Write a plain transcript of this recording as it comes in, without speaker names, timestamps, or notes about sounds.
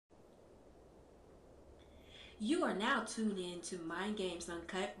You are now tuned in to Mind Games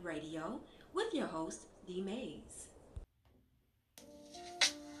Uncut Radio with your host, D Mays.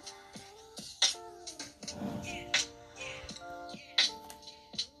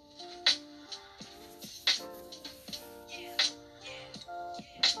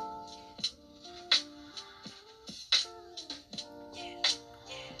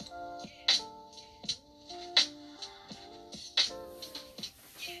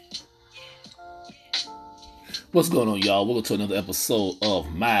 What's going on, y'all? Welcome to another episode of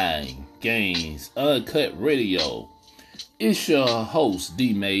Mind Games Uncut Radio. It's your host,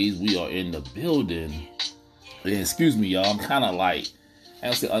 D Mays. We are in the building. And excuse me, y'all. I'm kind of I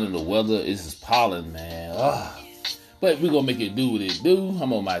don't say under the weather. It's just pollen, man. But we're going to make it do what it do.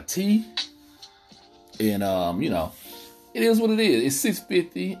 I'm on my tea. And, it is what it is. It's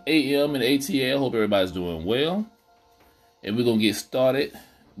 6:50 a.m. in ATL. Hope everybody's doing well. And we're going to get started.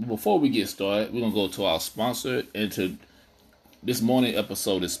 Before we get started, we're going to go to our sponsor. This morning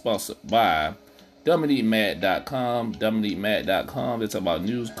episode is sponsored by DumAndEatMad.com. DumAndEatMad.com. It's about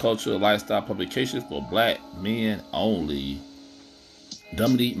news, culture, lifestyle publications for black men only.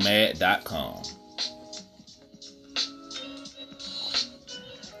 DumAndEatMad.com.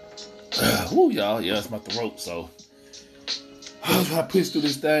 Woo, y'all. Yeah, it's my throat, so I'll try to push through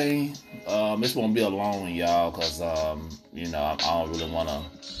this thing. This won't be a long one, y'all, because, I don't really want to,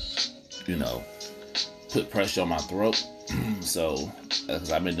 put pressure on my throat. So,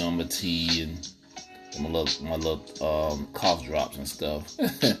 because I've been doing my tea and my little cough drops and stuff.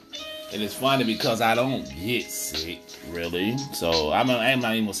 And it's funny because I don't get sick, really. So, I'm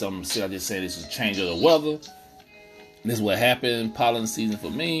not even with something sick. I just say this is a change of the weather. This is what happened. Pollen season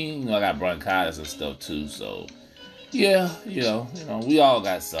for me. I got bronchitis and stuff, too, so... Yeah, we all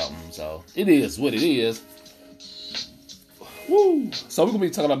got something, so it is what it is. Woo! So we're gonna be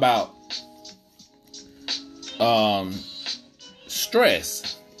talking about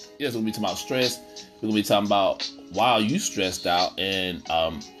stress. Yes, we're gonna be talking about stress. We're gonna be talking about why are you stressed out and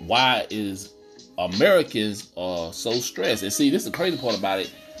why is Americans so stressed. And see, this is the crazy part about it.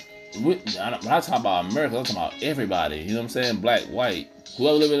 When I talk about America, I'm talking about everybody. You know what I'm saying? Black, white,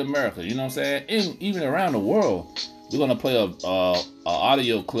 whoever live in America. You know what I'm saying? And even around the world. We're gonna play a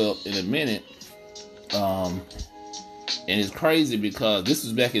audio clip in a minute, and it's crazy because this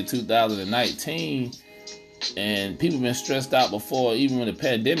was back in 2019, and people been stressed out before, even when the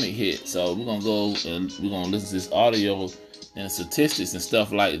pandemic hit. So we're gonna go and we're gonna listen to this audio and statistics and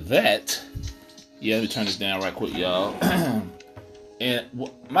stuff like that. Yeah, let me turn this down right quick, y'all. And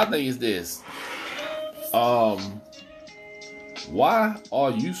my thing is this: why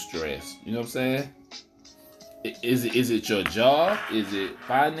are you stressed? You know what I'm saying? Is it your job? Is it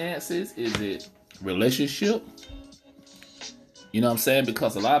finances? Is it relationship? You know what I'm saying?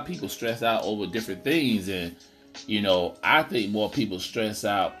 Because a lot of people stress out over different things, and I think more people stress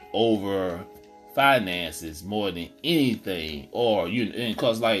out over finances more than anything. Or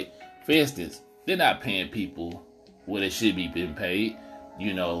because for instance, they're not paying people what they should be being paid.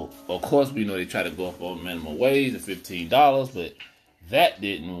 Of course we know they try to go up on minimum wage of $15, but that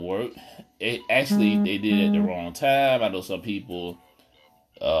didn't work. They did it at the wrong time. I know some people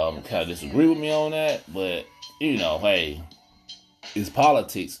kind of disagree with me on that, but hey, it's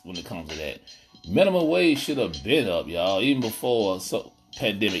politics when it comes to that. Minimum wage should have been up, y'all, even before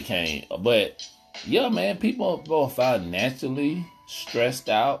pandemic came. But yeah, man, people are financially stressed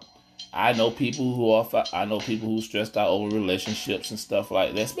out. I know people who stressed out over relationships and stuff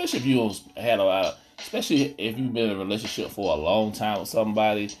like that. Especially if you had especially if you've been in a relationship for a long time with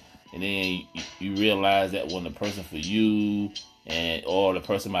somebody, and then you realize that when the person for you, or the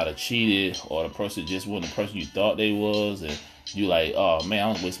person might have cheated, or the person just wasn't the person you thought they was, and you like, oh man,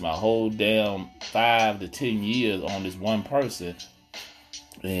 I'm gonna waste my whole damn 5 to 10 years on this one person.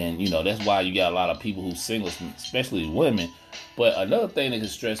 And that's why you got a lot of people who single, especially women. But another thing that can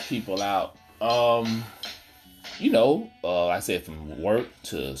stress people out, I said from work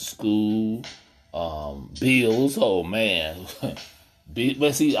to school, bills. Oh man.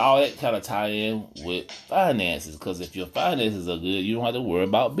 But see, all that kind of tie in with finances, because if your finances are good, you don't have to worry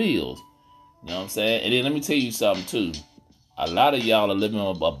about bills. You know what I'm saying? And then let me tell you something too. A lot of y'all are living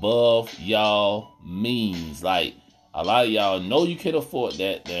above y'all means. Like, a lot of y'all know you can't afford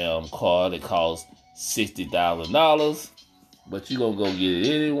that damn car that costs $60,000, but you gonna go get it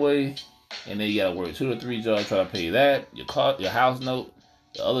anyway. And then you gotta work 2 or 3 jobs trying to pay that, your car, your house note,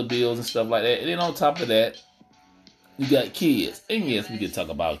 your other bills and stuff like that. And then on top of that, you got kids. And yes, we can talk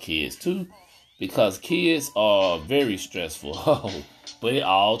about kids too, because kids are very stressful. But it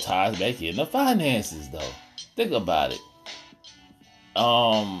all ties back into finances, though. Think about it.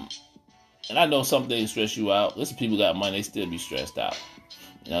 And I know some things stress you out. Listen, people got money, they still be stressed out.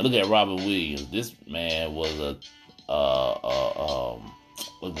 Look at Robin Williams. This man was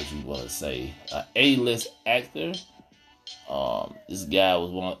what would you want to say? An A-list actor. This guy was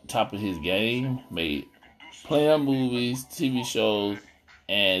on top of his game, made playing movies, TV shows,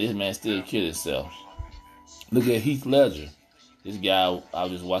 and this man still killed himself. Look at Heath Ledger. This guy, I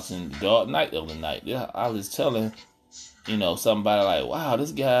was just watching Dark Knight the other night. I was telling, somebody like, wow,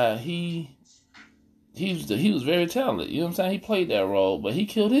 this guy, he was very talented. You know what I'm saying? He played that role, but he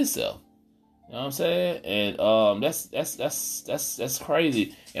killed himself. You know what I'm saying? And that's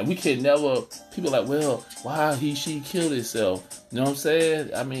crazy. And we can never. People are like, well, why she killed herself? You know what I'm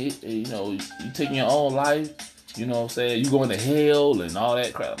saying? I mean, you taking your own life. You know what I'm saying? You going to hell and all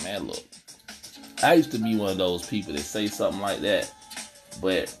that crap. Man, look, I used to be one of those people that say something like that.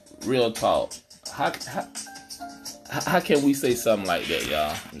 But real talk, how can we say something like that, y'all?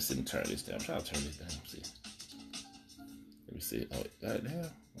 Let me see. Let me turn this down. I'm trying to turn this down. Let me see. Oh, goddamn.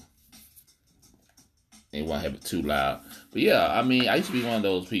 They won't have it too loud. But yeah, I mean, I used to be one of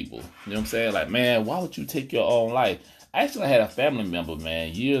those people. You know what I'm saying? Like, man, why would you take your own life? I actually had a family member,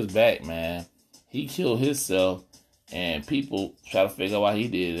 man, years back, man. He killed himself, and people try to figure out why he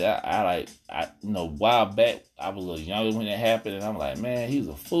did it. I a while back, I was a little younger when it happened, and I'm like, man, he's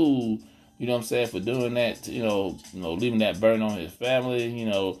a fool. You know what I'm saying, for doing that, leaving that burden on his family,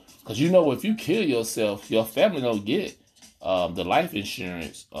 because if you kill yourself, your family don't get the life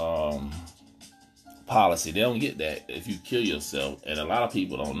insurance policy. They don't get that if you kill yourself, and a lot of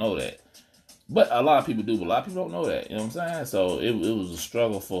people don't know that. But a lot of people do, but a lot of people don't know that. You know what I'm saying? So it was a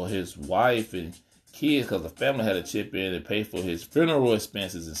struggle for his wife and kids because the family had to chip in and pay for his funeral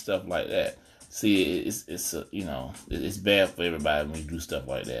expenses and stuff like that. See, it's bad for everybody when you do stuff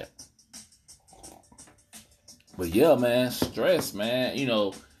like that. But yeah, man, stress, man,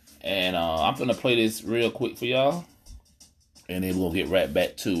 and I'm gonna play this real quick for y'all, and then we'll get right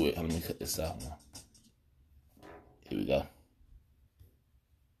back to it. Let me cut this out. Here we go.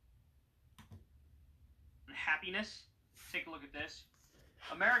 Happiness. Take a look at this.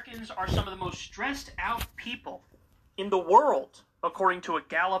 Americans are some of the most stressed out people in the world, according to a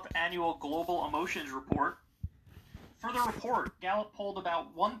Gallup annual global emotions report. For the report, Gallup polled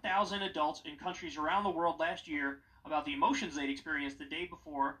about 1,000 adults in countries around the world last year about the emotions they'd experienced the day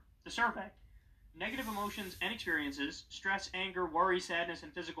before the survey. Negative emotions and experiences, stress, anger, worry, sadness,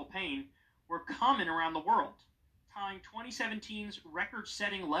 and physical pain, were common around the world, tying 2017's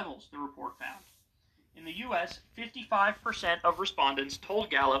record-setting levels, the report found. In the U.S., 55% of respondents told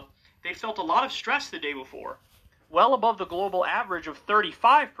Gallup they felt a lot of stress the day before, well above the global average of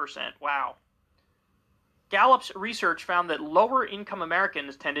 35%. Wow. Gallup's research found that lower-income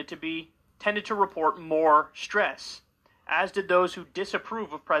Americans tended to report more stress, as did those who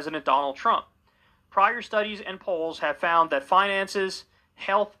disapprove of President Donald Trump. Prior studies and polls have found that finances,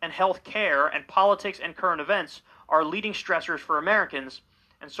 health and health care, and politics and current events are leading stressors for Americans,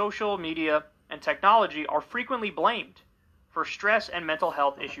 and social media and technology are frequently blamed for stress and mental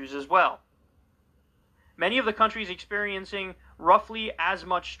health issues as well. Many of the countries experiencing roughly as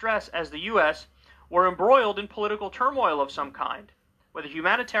much stress as the U.S. were embroiled in political turmoil of some kind, whether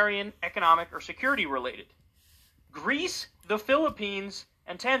humanitarian, economic, or security related. Greece, the Philippines,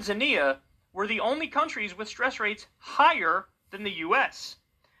 and Tanzania were the only countries with stress rates higher than the U.S.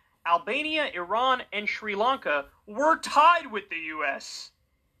 Albania, Iran, and Sri Lanka were tied with the U.S.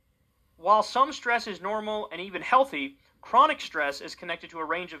 While some stress is normal and even healthy, chronic stress is connected to a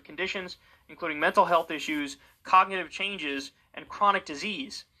range of conditions, including mental health issues, cognitive changes, and chronic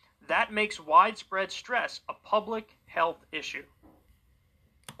disease. That makes widespread stress a public health issue.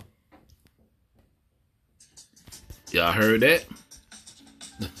 Y'all heard that?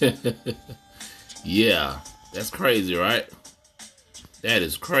 Yeah, that's crazy, right? That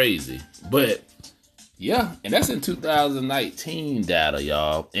is crazy. But, yeah, and that's in 2019 data,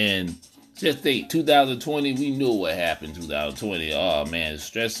 y'all. And just think, 2020, we knew what happened in 2020. Oh, man,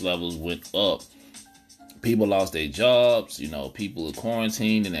 stress levels went up. People lost their jobs, people are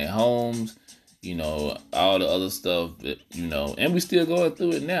quarantined in their homes, all the other stuff, and we still going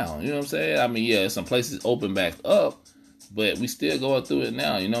through it now, you know what I'm saying? I mean, yeah, some places open back up, but we still going through it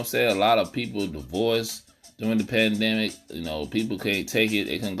now, you know what I'm saying? A lot of people divorced during the pandemic, people can't take it,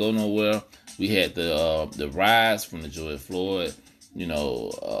 they can't go nowhere. We had the rise from the George Floyd,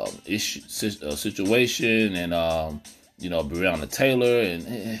 situation, and, Breonna Taylor,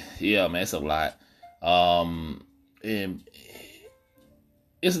 and yeah, man, it's a lot. And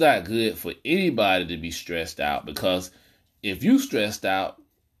it's not good for anybody to be stressed out, because if you stressed out,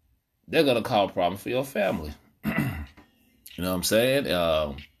 they're gonna cause a problem for your family. You know what I'm saying?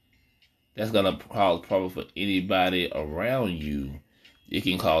 that's gonna cause problem for anybody around you. It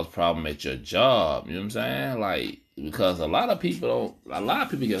can cause problem at your job. You know what I'm saying? Like, because a lot of people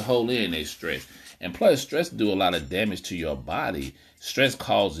can hold in their stress. And plus, stress do a lot of damage to your body. Stress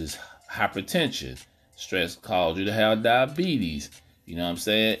causes hypertension. Stress causes you to have diabetes. You know what I'm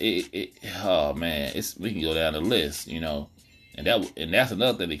saying? Oh man, we can go down the list, you know. And that's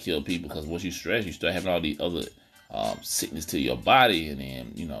another thing that kill people, because once you stress, you start having all these other sickness to your body, and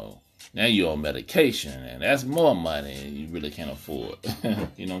then, you know, now you're on medication, and that's more money and you really can't afford.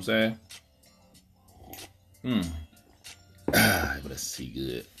 You know what I'm saying? But let's see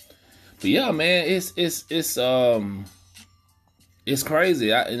good. But yeah, man, it's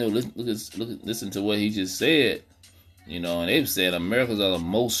crazy. Listen to what he just said. You know, and they've said Americans are the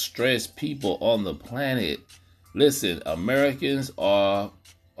most stressed people on the planet. Listen, Americans are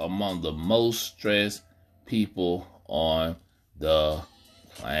among the most stressed people on the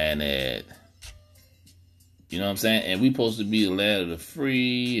planet. You know what I'm saying? And we supposed to be the land of the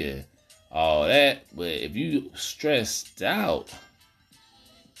free and all that. But if you stressed out,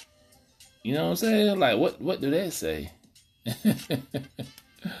 you know what I'm saying? Like, what do that say? You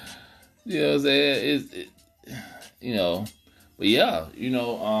know what I'm saying? You know, but yeah, you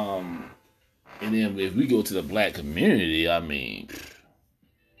know, and then if we go to the black community, I mean,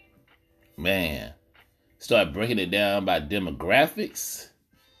 man, start breaking it down by demographics,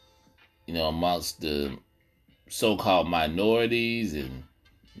 you know, amongst the so-called minorities and,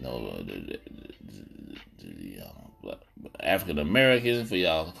 you know, the African Americans, for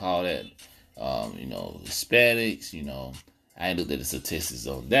y'all to call that, you know, Hispanics, you know. I ain't looked at the statistics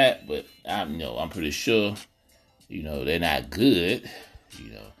on that, but I'm pretty sure, you know, they're not good.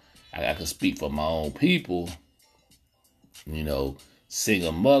 You know, I can speak for my own people. You know,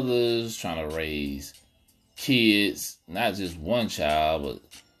 single mothers trying to raise kids, not just one child, but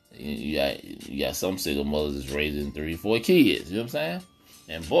you got some single mothers that's raising 3, 4 kids. You know what I'm saying?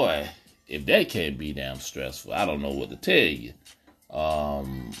 And boy, if that can't be damn stressful, I don't know what to tell you.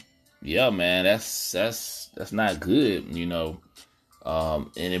 Yeah, man, that's not good. You know,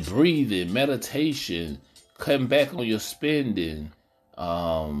 and then breathing, meditation, cutting back on your spending.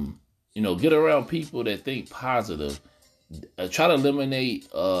 You know, get around people that think positive. Try to eliminate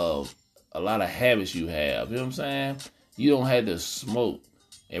a lot of habits you have. You know what I'm saying? You don't have to smoke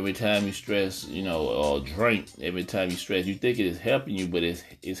every time you stress, you know, or drink every time you stress. You think it is helping you, but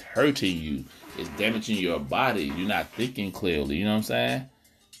it's hurting you. It's damaging your body. You're not thinking clearly. You know what I'm saying?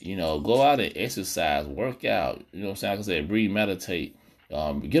 You know, go out and exercise, work out. You know what I'm saying? Like I said, breathe, meditate.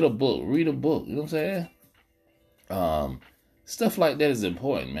 Get a book, read a book. You know what I'm saying? Stuff like that is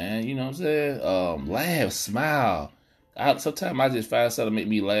important, man. You know what I'm saying? Laugh, smile. Sometimes I just find something to make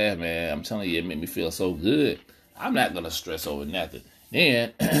me laugh, man. I'm telling you, it make me feel so good. I'm not gonna stress over nothing.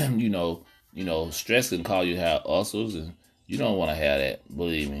 Then, you know, stress can cause you to have ulcers, and you don't want to have that.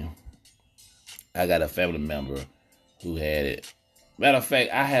 Believe me. I got a family member who had it. Matter of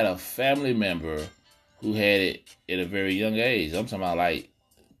fact, I had a family member who had it at a very young age. I'm talking about like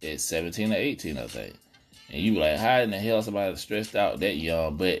at 17 or 18, I think. And you be like, how in the hell somebody stressed out that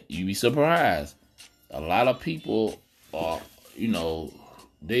young? But you be surprised. A lot of people are, you know,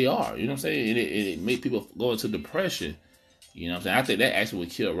 they are. You know what I'm saying? It make people go into depression. You know what I'm saying? I think that actually would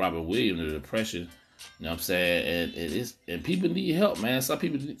kill Robert Williams, the depression. You know what I'm saying? And people need help, man. Some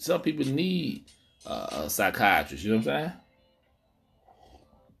people need a psychiatrist. You know what I'm saying?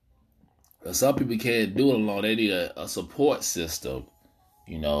 But some people can't do it alone. They need a support system.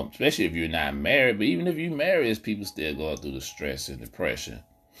 You know, especially if you're not married. But even if you're married, there's people still going through the stress and depression.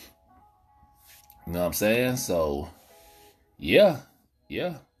 You know what I'm saying? So, yeah.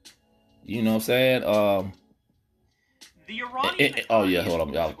 You know what I'm saying? The Iranian oh yeah, hold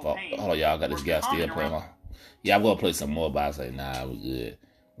on, y'all. I got this guy still playing on. Yeah, I'm gonna play some more, but I say nah, we're good.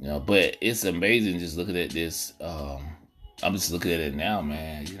 You know, but it's amazing just looking at this. I'm just looking at it now,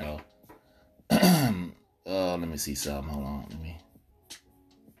 man. You know. Let me see something. Hold on, let me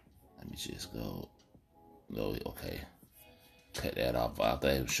just go. No, okay. Cut that off. I thought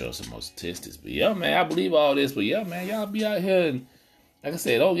it would show some more statistics. But yeah, man, I believe all this. But yeah, man, y'all be out here and, like I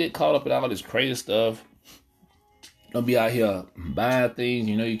said, don't get caught up in all this crazy stuff. Don't be out here buying things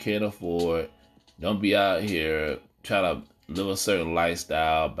you know you can't afford. Don't be out here trying to live a certain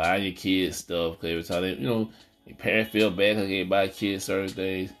lifestyle, buying your kids stuff. Because every time they, you know, your parents feel bad because they can't buy kids certain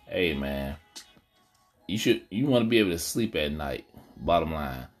things. Hey, man, you want to be able to sleep at night, bottom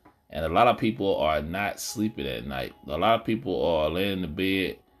line. And a lot of people are not sleeping at night. A lot of people are laying in the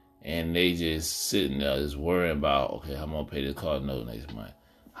bed and they just sitting there just worrying about, okay, how I'm going to pay this car note next month.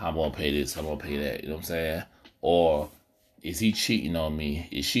 How I'm going to pay this, how I'm going to pay that. You know what I'm saying? Or is he cheating on me?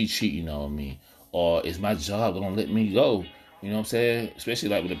 Is she cheating on me? Or is my job gonna let me go? You know what I'm saying? Especially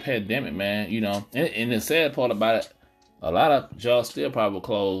like with the pandemic, man. You know, and the sad part about it, a lot of jobs still probably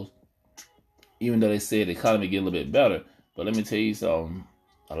closed, even though they said the economy get a little bit better. But let me tell you something.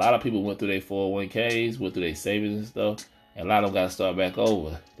 A lot of people went through their 401ks, went through their savings and stuff, and a lot of them got to start back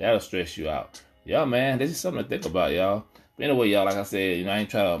over. That'll stress you out. Yeah, man, this is something to think about, y'all. But anyway, y'all, like I said, you know, I ain't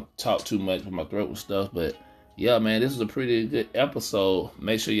trying to talk too much with my throat and stuff, but yeah, man, this was a pretty good episode.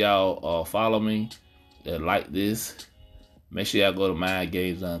 Make sure y'all follow me, like this. Make sure y'all go to Mind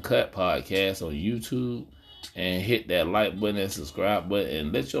Games Uncut podcast on YouTube and hit that like button and subscribe button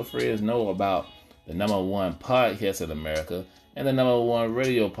and let your friends know about the #1 podcast in America and the #1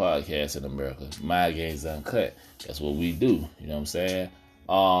 radio podcast in America, Mind Games Uncut. That's what we do. You know what I'm saying?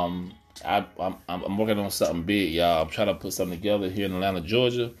 I'm working on something big, y'all. I'm trying to put something together here in Atlanta,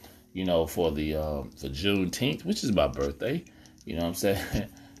 Georgia. You know, for the for Juneteenth, which is my birthday. You know what I'm saying?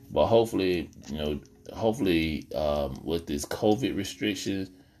 But hopefully, with this COVID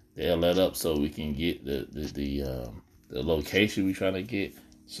restrictions, they'll let up so we can get the location we're trying to get.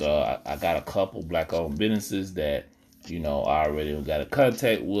 So I got a couple black-owned businesses that, you know, I already got a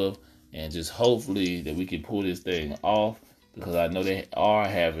contact with, and just hopefully that we can pull this thing off, because I know they are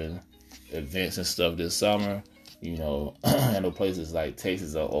having events and stuff this summer. You know, I know places like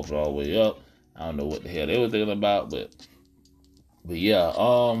Texas are open all the way up. I don't know what the hell they were thinking about, but yeah.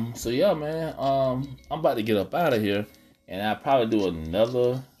 So yeah, man. I'm about to get up out of here, and I'll probably do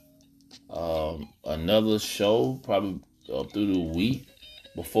another show probably through the week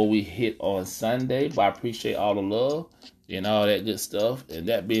before we hit on Sunday. But I appreciate all the love and all that good stuff. And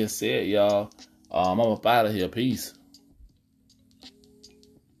that being said, y'all, I'm up out of here. Peace.